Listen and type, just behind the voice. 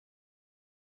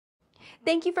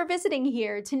Thank you for visiting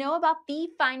here to know about the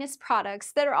finest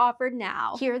products that are offered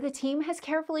now. Here, the team has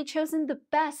carefully chosen the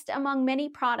best among many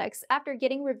products after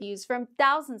getting reviews from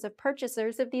thousands of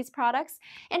purchasers of these products,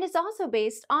 and it's also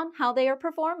based on how they are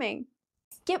performing.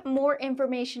 Get more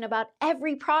information about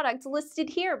every product listed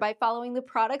here by following the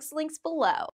products links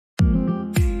below.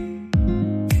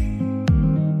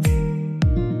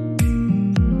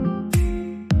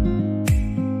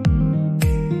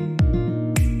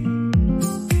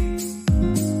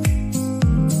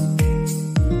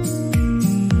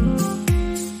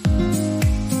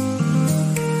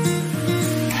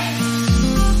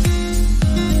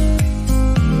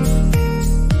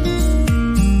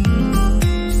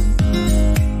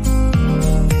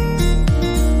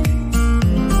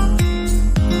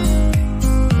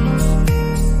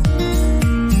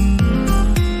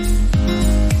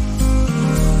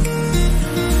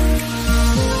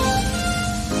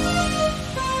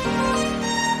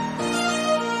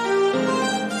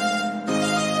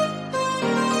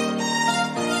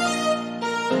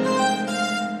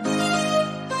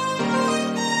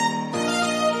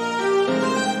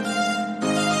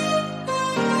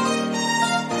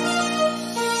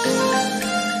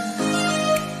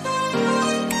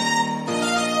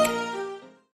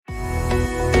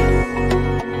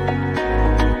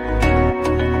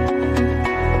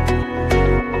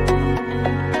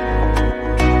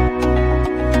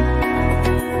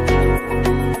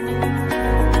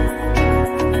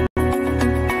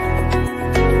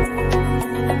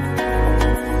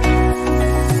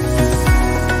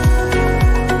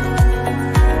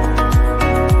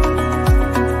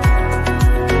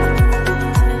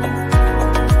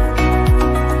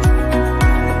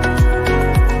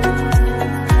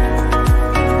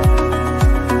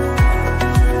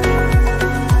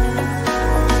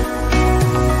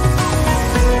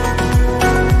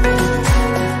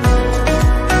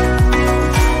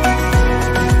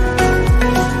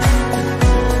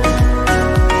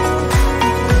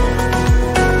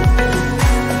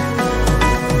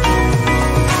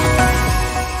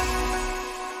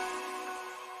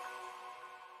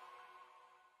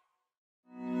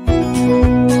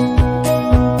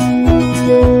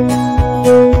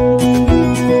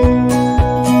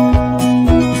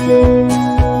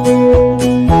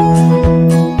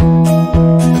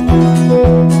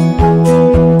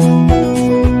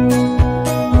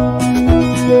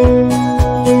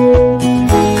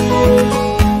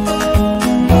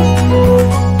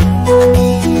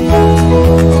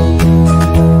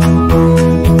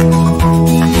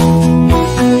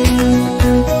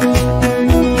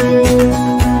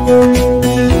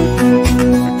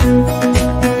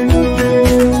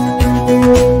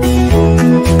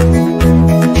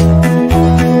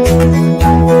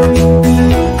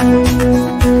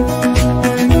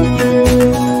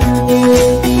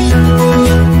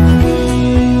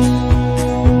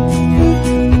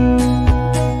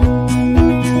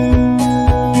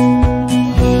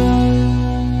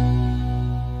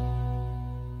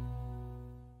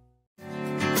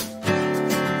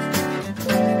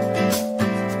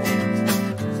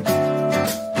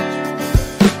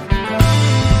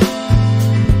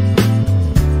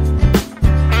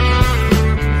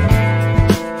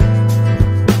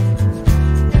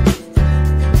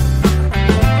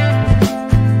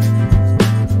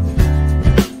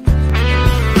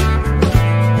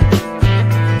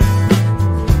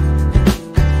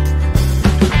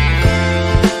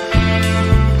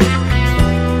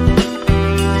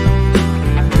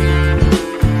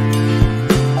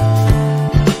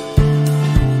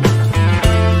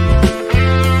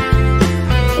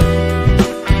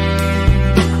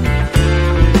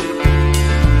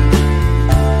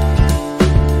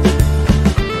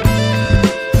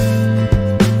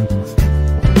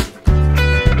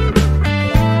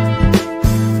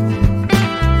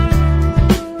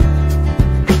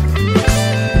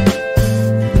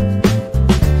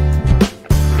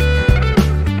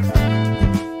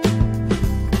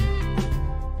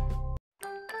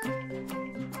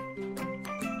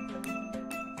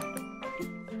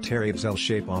 Terry's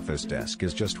L-shape office desk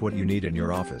is just what you need in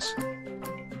your office.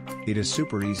 It is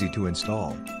super easy to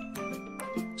install.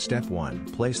 Step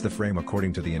 1. Place the frame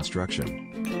according to the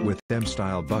instruction. With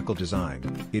M-style buckle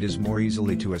design, it is more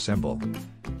easily to assemble.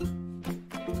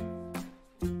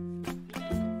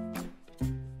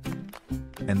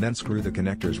 And then screw the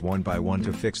connectors one by one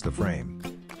to fix the frame.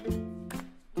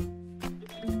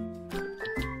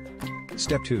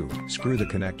 Step 2. Screw the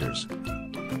connectors.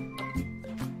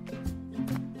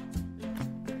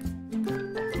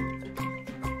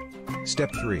 Step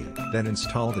 3. Then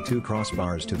install the 2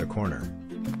 crossbars to the corner.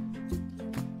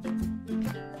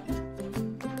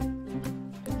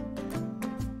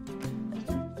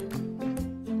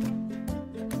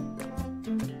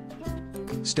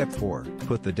 Step 4.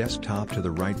 Put the desktop to the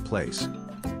right place.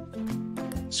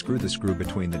 Screw the screw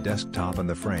between the desktop and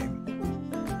the frame.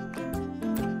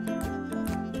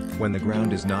 When the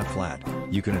ground is not flat,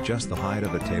 you can adjust the height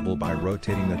of the table by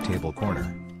rotating the table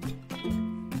corner.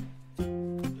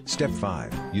 Step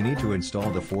 5. You need to install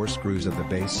the 4 screws of the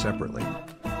base separately.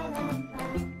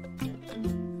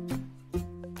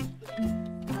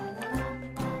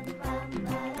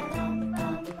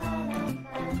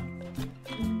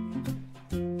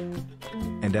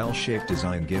 An L-shaped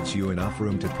design gives you enough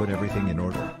room to put everything in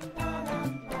order.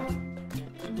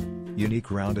 Unique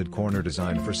rounded corner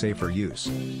design for safer use.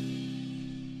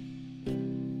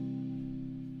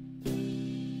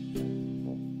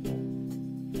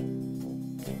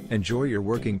 Enjoy your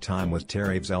working time with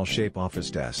Terraves L-shape office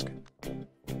desk.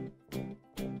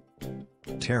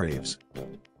 Terraves.